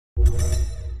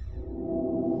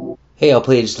Hey, I'll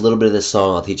play just a little bit of this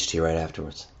song. I'll teach it to you right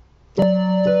afterwards.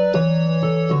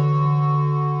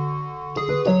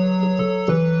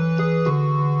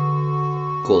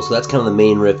 Cool, so that's kind of the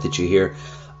main riff that you hear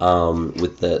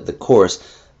with the chorus.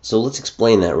 So let's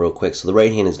explain that real quick. So the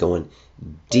right hand is going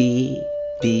D,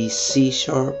 B, C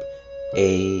sharp,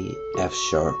 A, F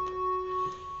sharp,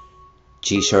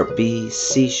 G sharp, B,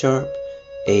 C sharp,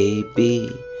 A,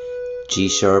 B, G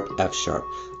sharp, F sharp.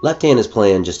 Left hand is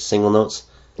playing just single notes.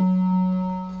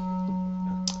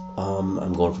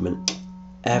 I'm going from an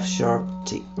F sharp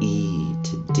to E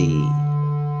to D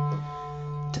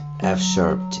to F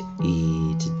sharp to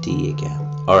E to D again.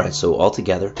 Alright, so all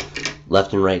together,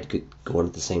 left and right going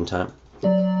at the same time.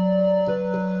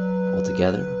 All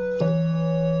together.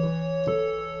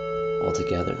 All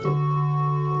together.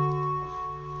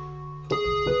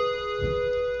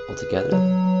 All together.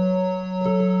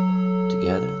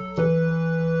 Together.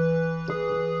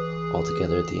 All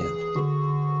together at the end.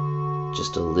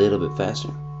 Just a little bit faster.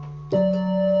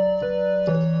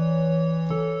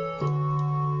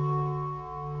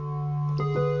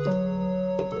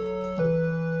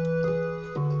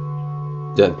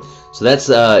 Good. So that's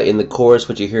in the chorus,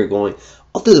 what you hear going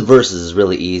all through the verses is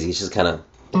really easy. It's just kind of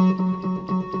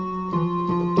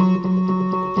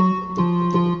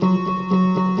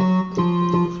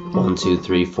one, two,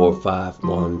 three, four, five,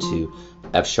 1, 2,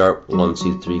 F sharp, 1,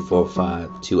 2, 3, 4,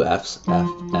 5, 2 Fs, F,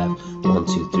 F, 1,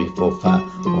 2, 3, 4,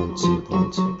 5, 1, 2,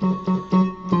 1, 2.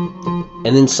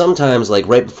 And then sometimes, like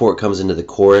right before it comes into the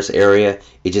chorus area,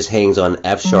 it just hangs on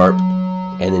F sharp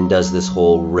and then does this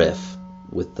whole riff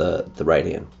with the right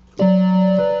hand.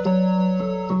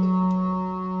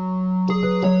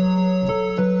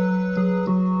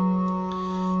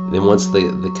 Then once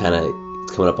the kind of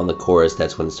it's coming up on the chorus,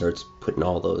 that's when it starts putting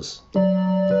all those.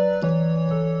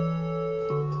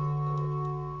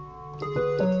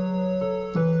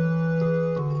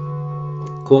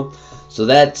 Cool. So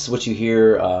that's what you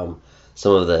hear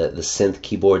some of the synth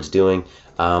keyboards doing.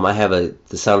 I have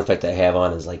the sound effect I have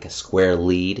on is like a square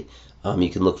lead. You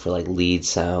can look for like lead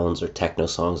sounds or techno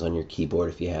songs on your keyboard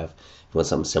if you want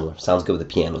something similar. Sounds good with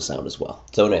the piano sound as well.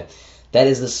 So anyway, that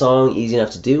is the song. Easy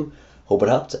enough to do. Hope it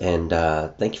helped, and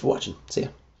thank you for watching. See ya.